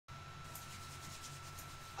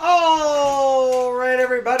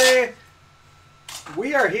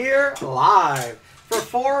we are here live for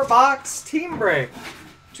 4-box team break.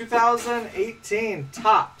 2018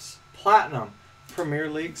 Topps Platinum Premier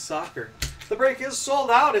League Soccer. The break is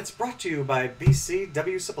sold out. It's brought to you by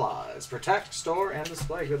BCW Supplies. Protect, store, and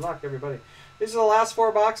display. Good luck, everybody. These are the last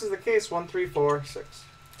 4 boxes of the case. 1, 3, 4, 6.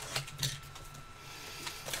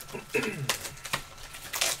 I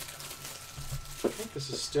think this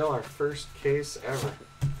is still our first case ever.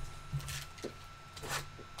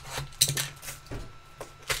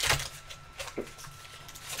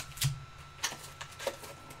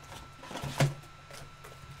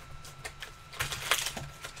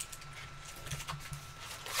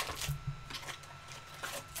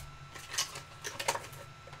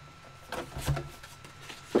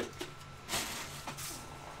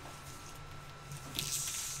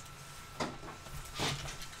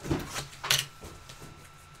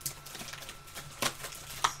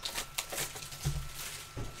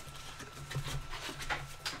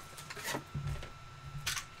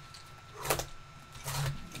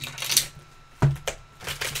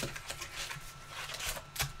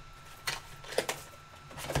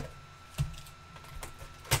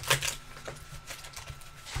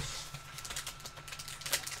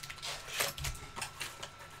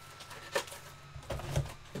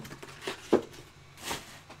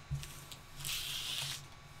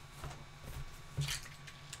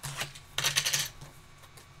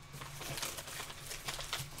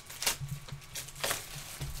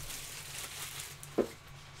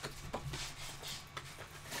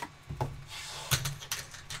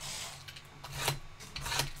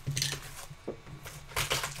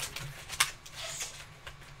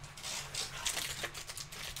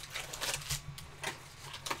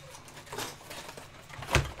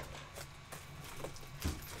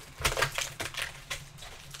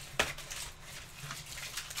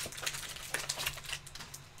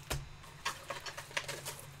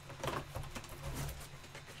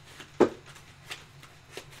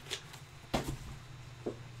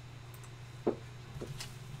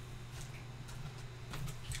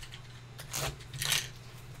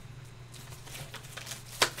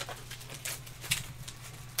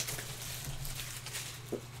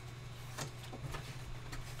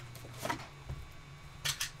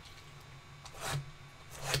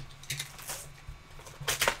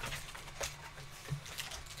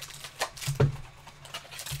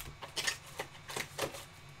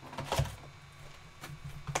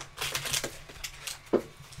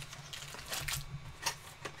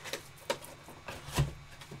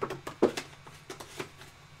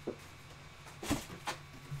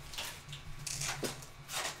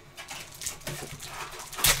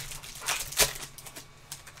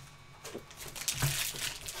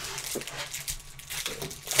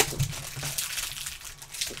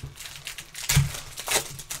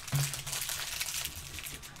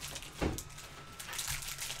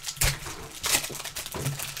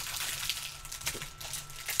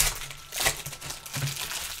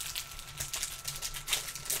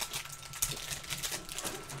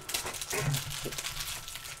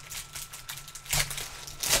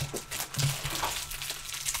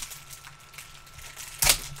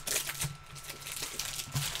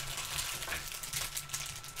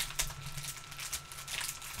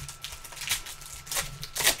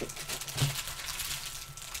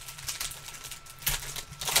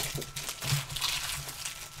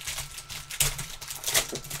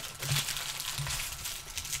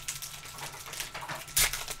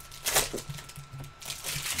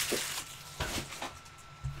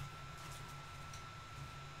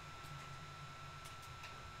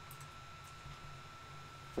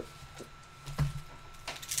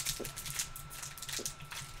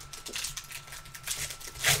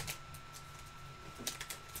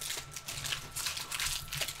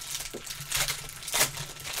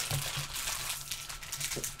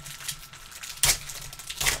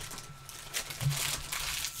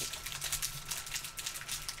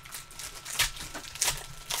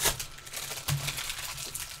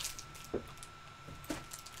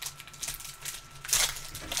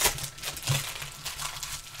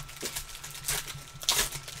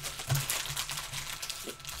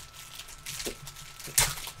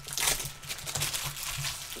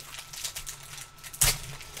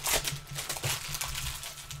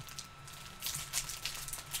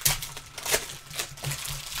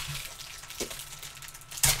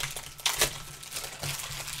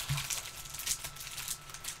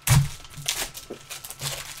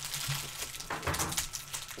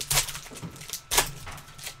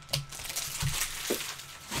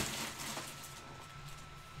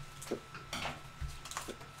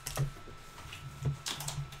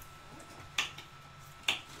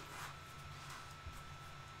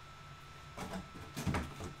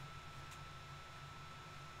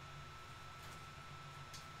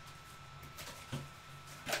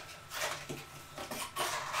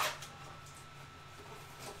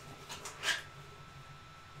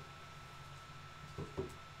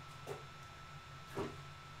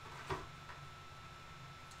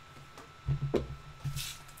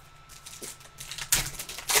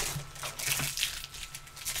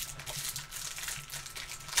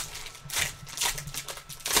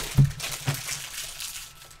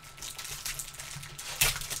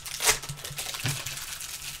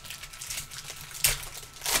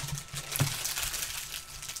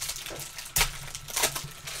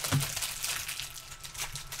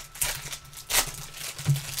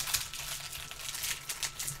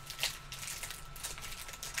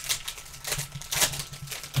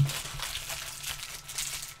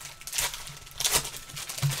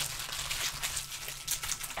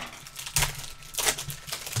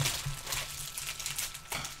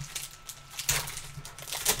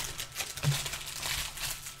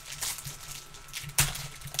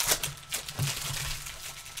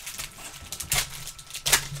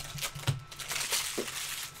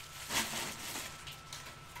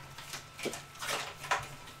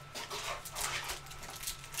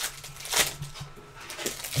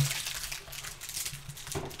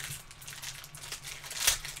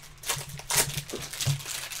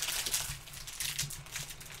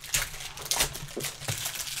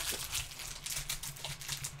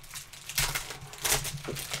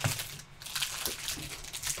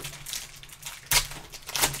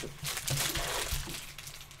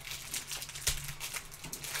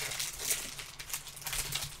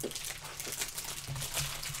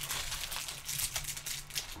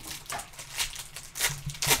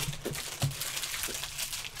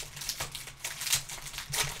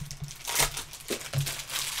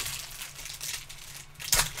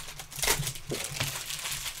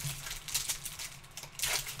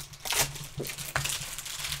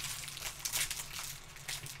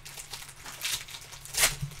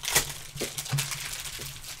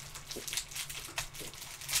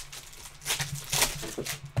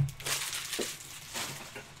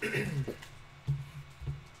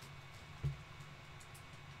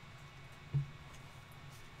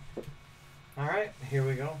 All right, here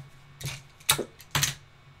we go.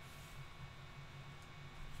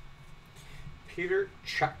 Peter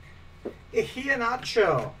Check.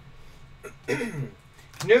 Iheanacho.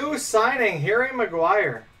 New signing, Harry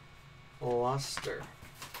Maguire. Leicester.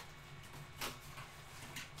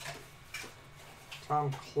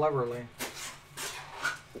 Tom Cleverly.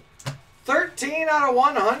 13 out of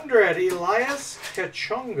 100, Elias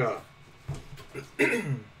Kachunga.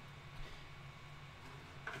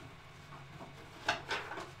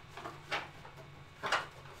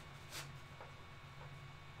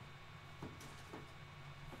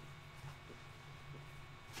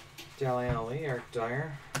 Dele Alli, Eric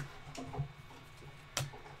Dyer.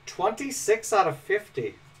 26 out of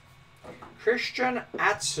 50. Christian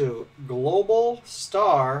Atsu, Global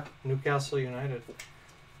Star, Newcastle United.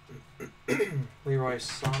 Leroy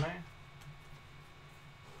Sané.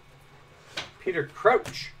 Peter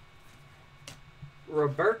Crouch.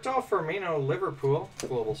 Roberto Firmino, Liverpool,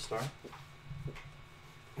 Global Star.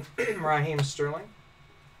 Raheem Sterling.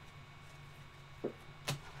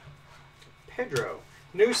 Pedro.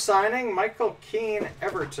 New signing, Michael Keane,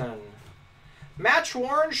 Everton.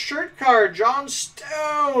 Match-worn shirt card, John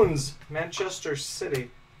Stones, Manchester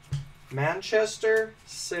City. Manchester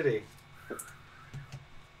City.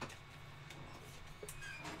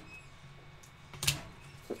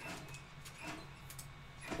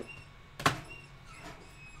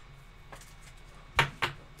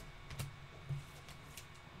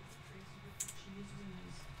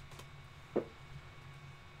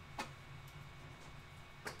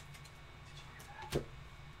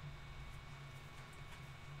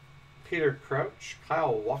 Peter Crouch,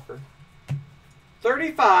 Kyle Walker.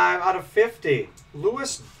 35 out of 50.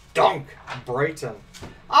 Lewis Dunk, Brighton.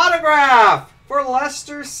 Autograph for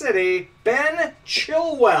Leicester City, Ben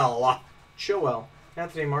Chilwell.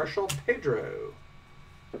 Anthony Marshall, Pedro.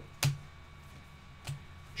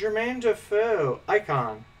 Jermaine Defoe,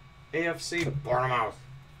 Icon, AFC Bournemouth.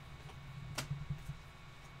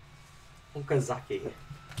 Okazaki.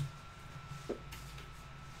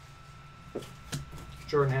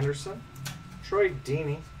 Jordan Henderson, Troy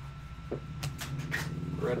Deeney,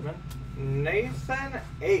 Redmond, Nathan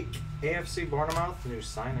Ake, AFC Bournemouth, new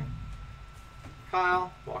signing.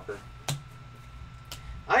 Kyle Walker.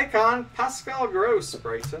 Icon, Pascal Gross,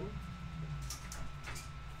 Brighton.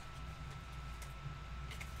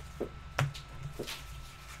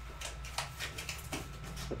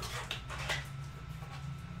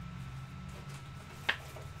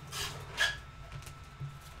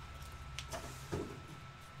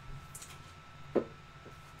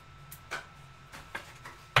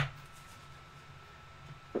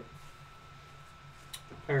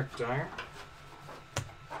 Eric Dyer.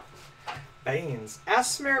 Baines.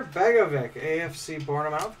 Asmir Begovic, AFC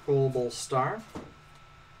Bournemouth, Global Star.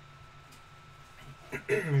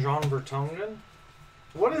 Jean Vertonghen.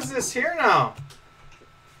 What is this here now?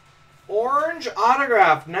 Orange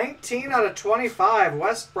autograph, 19 out of 25.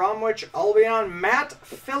 West Bromwich Albion, Matt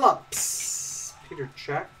Phillips. Peter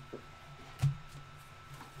Check.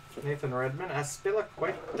 Nathan Redmond.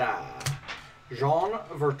 Aspilicueta. Jean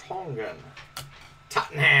Vertonghen.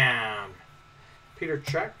 Tottenham. Peter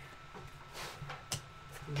Check.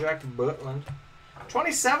 Jack Butland.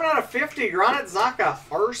 27 out of 50. Granit Xhaka.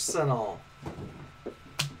 Arsenal.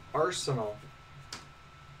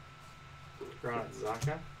 Granit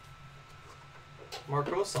Xhaka.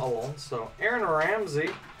 Marcos Alonso. Aaron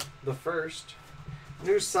Ramsey, the first.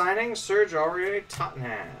 New signing, Serge Aurier,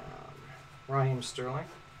 Tottenham. Raheem Sterling.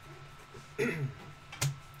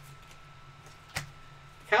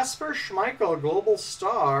 Kasper Schmeichel, Global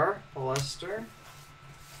Star, Leicester.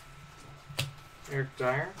 Eric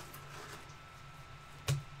Dyer.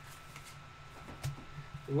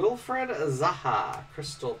 Wilfred Zaha,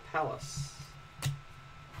 Crystal Palace.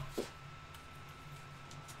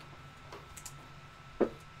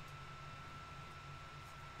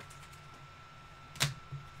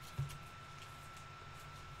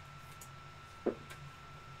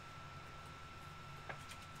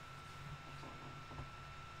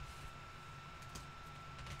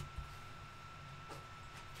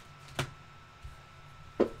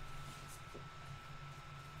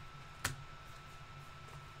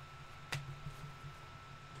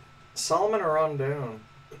 Solomon Rondon,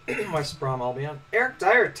 West Brom Albion. Eric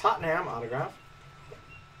Dyer, Tottenham autograph.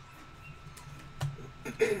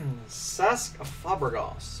 Cesc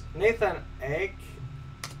Fabregas. Nathan Ake,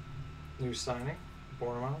 new signing.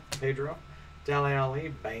 Bournemouth. Pedro. Dele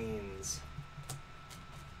Alli, Baines.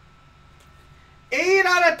 8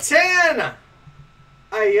 out of 10.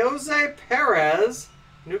 Ayoze Perez,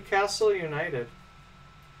 Newcastle United.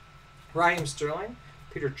 Raheem Sterling.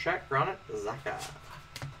 Peter Cech, Granit Xhaka.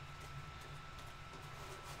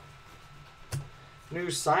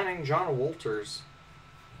 New signing, John Walters.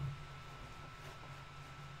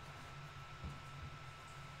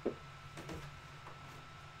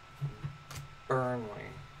 Burnley.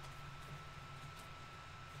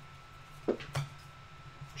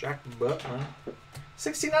 Jack Butland.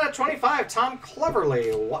 16 out of 25, Tom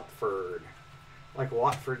Cleverley, Watford. Like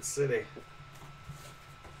Watford City.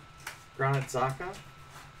 Granit Xhaka.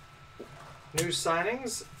 New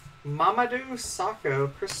signings, Mamadou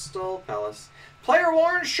Sakho, Crystal Palace. Player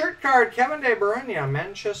worn shirt card, Kevin De Bruyne,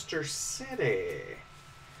 Manchester City.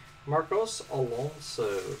 Marcos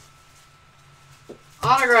Alonso.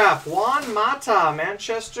 Autograph, Juan Mata,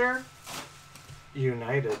 Manchester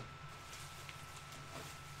United.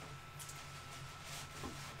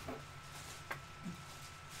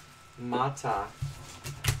 Mata.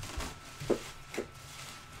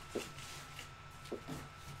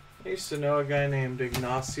 I used to know a guy named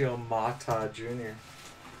Ignacio Mata Jr. It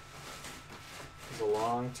was a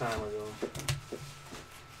long time ago.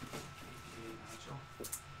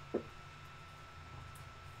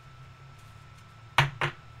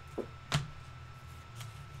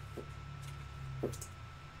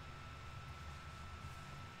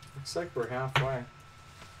 Looks like we're halfway.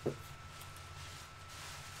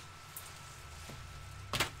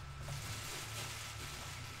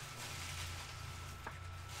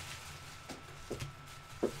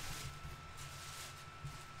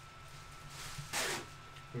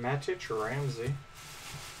 Matic Ramsey.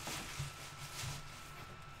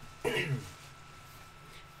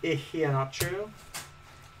 Iheanacho.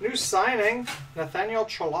 New signing, Nathaniel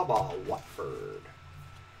Chalaba, Watford.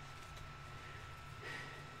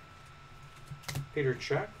 Peter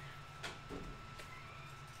Cech.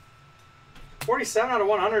 47 out of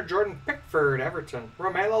 100, Jordan Pickford, Everton.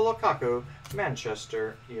 Romelu Lukaku,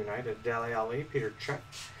 Manchester United. Dele Alli, Peter Cech.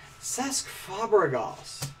 Cesc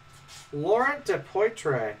Fabregas. Laurent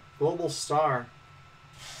Depoitre, Global Star.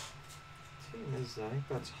 What team is that? I think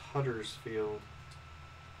that's Huddersfield.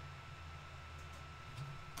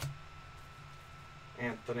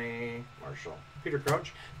 Anthony Marshall. Peter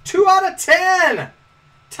Crouch. 2 out of 10!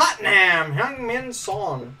 Tottenham, Heung-min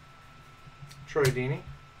Son. Troy Deeney.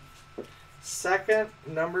 Second,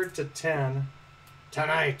 numbered to 10.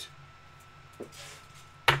 Tonight.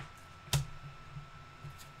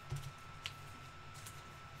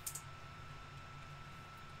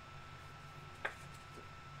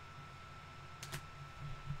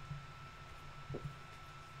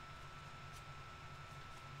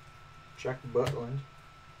 Jack Butland.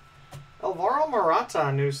 Alvaro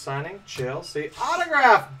Morata, new signing, Chelsea.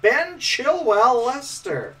 Autograph, Ben Chilwell,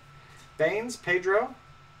 Leicester. Baines, Pedro.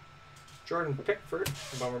 Jordan Pickford,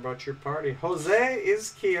 bummer about your party. Jose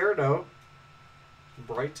Izquierdo,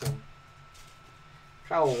 Brighton.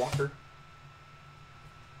 Kyle Walker.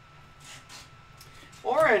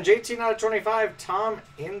 Orange, 18 out of 25, Tom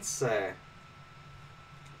Ince.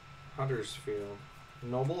 Huddersfield.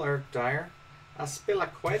 Noble, Eric Dyer.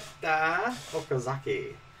 Aspilicueta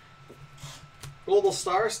Okazaki. Global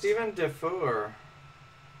Star, Stephen Defoe.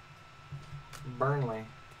 Burnley.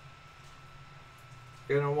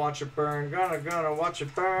 Gonna watch it burn. Gonna watch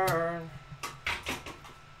it burn.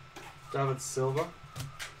 David Silva.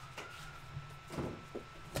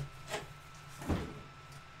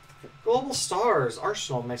 Global Stars,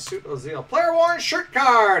 Arsenal, Mesut Ozil. Player worn shirt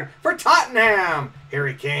card for Tottenham.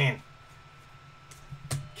 Harry Kane.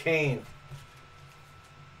 Kane.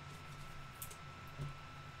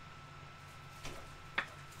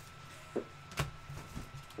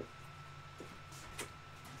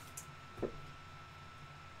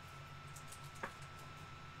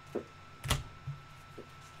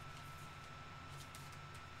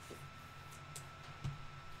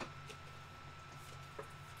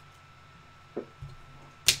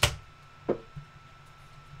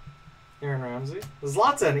 Aaron Ramsey.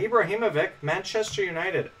 Zlatan Ibrahimovic, Manchester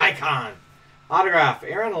United. Icon. Autograph,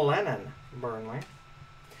 Aaron Lennon, Burnley.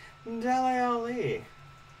 Dele Alli.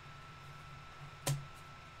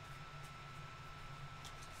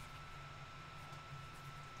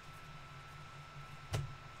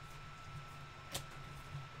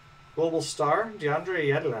 Global Star, DeAndre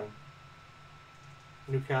Yedlin.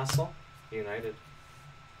 Newcastle United.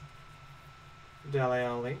 Dele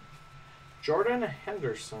Alli. Jordan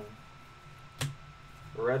Henderson.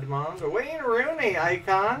 Redmond. Wayne Rooney,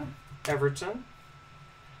 icon. Everton.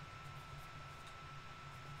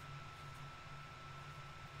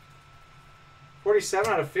 .47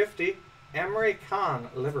 out of 50. Emery Khan,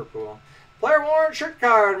 Liverpool. Player worn shirt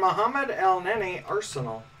card, Mohamed El Neni,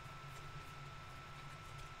 Arsenal.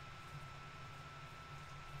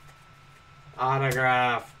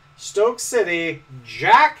 Autograph. Stoke City,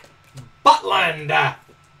 Jack Butland.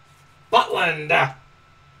 Butland.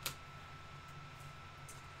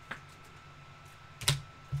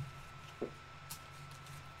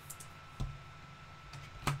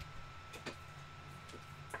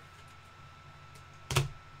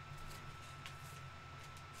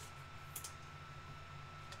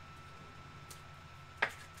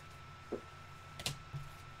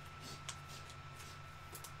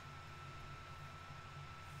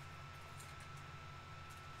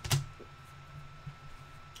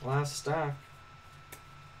 Last stack.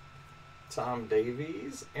 Tom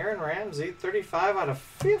Davies, Aaron Ramsey, 35 out of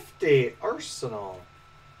 50, Arsenal.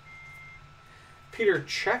 Peter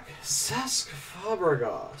Cech, Cesc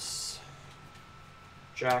Fabregas,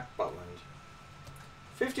 Jack Butland.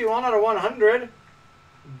 51 out of 100,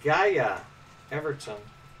 Gaia, Everton,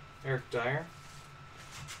 Eric Dyer,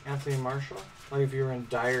 Anthony Marshall, like if you were in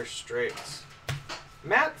dire straits.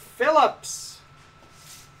 Matt Phillips,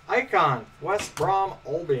 Icon, West Brom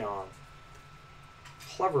Albion,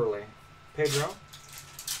 Cleverly, Pedro,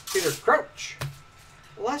 Peter Crouch,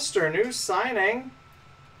 Leicester, new signing,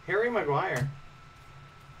 Harry Maguire,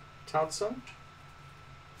 Townsend,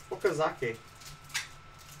 Okazaki,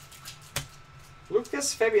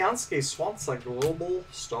 Lucas Fabianski, Swansea Global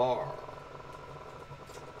Star,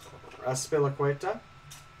 Aspilicueta,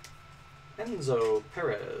 Enzo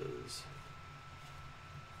Perez,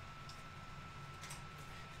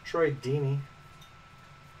 Troy Deeney,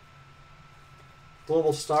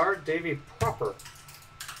 Global Star, Davy Proper,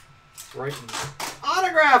 Brighton.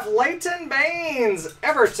 Autograph, Leighton Baines,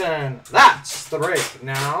 Everton. That's the break.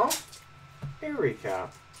 Now, a recap.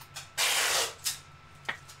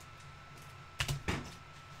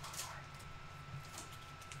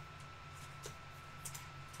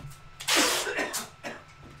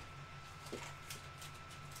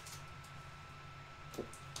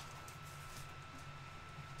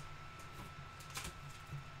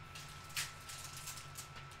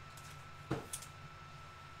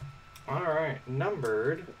 All right,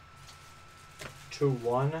 numbered to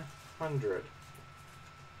 100.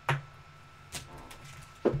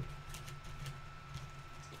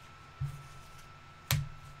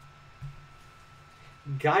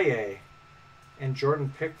 Gaye and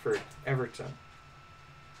Jordan Pickford, Everton.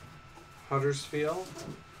 Huddersfield,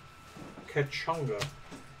 Kachunga.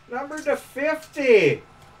 Numbered to 50.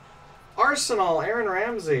 Arsenal, Aaron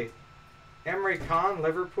Ramsey. Emery Khan,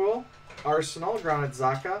 Liverpool. Arsenal, Granit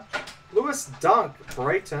Xhaka. Lewis Dunk,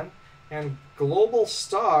 Brighton, and Global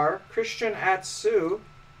Star, Christian Atsu,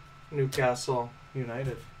 Newcastle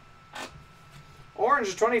United.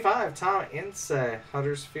 Orange 25, Tom Ince,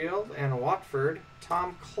 Huddersfield, and Watford,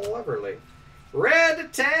 Tom Cleverly.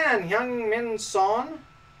 Red 10, Young Min Son,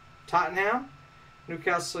 Tottenham,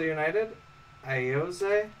 Newcastle United,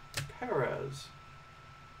 Ayoze Perez.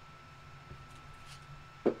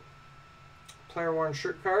 Player worn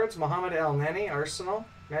shirt cards, Mohamed El Neni, Arsenal.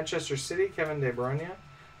 Manchester City, Kevin De Bruyne.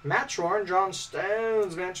 Match worn, John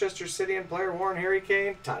Stones, Manchester City, and player worn, Harry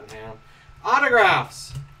Kane, Tottenham.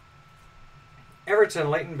 Autographs. Everton,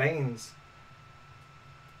 Leighton Baines.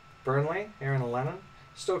 Burnley, Aaron Lennon.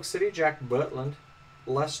 Stoke City, Jack Butland.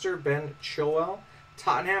 Leicester, Ben Chilwell.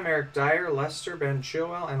 Tottenham, Eric Dyer. Leicester, Ben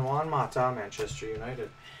Chilwell, and Juan Mata, Manchester United.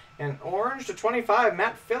 And orange to 25,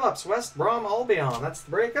 Matt Phillips, West Brom Albion. That's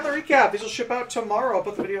the break and the recap. These will ship out tomorrow. I'll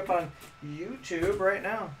put the video up on YouTube right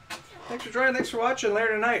now. Thanks for joining. Thanks for watching. Later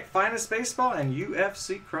tonight, Finest Baseball and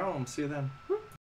UFC Chrome. See you then.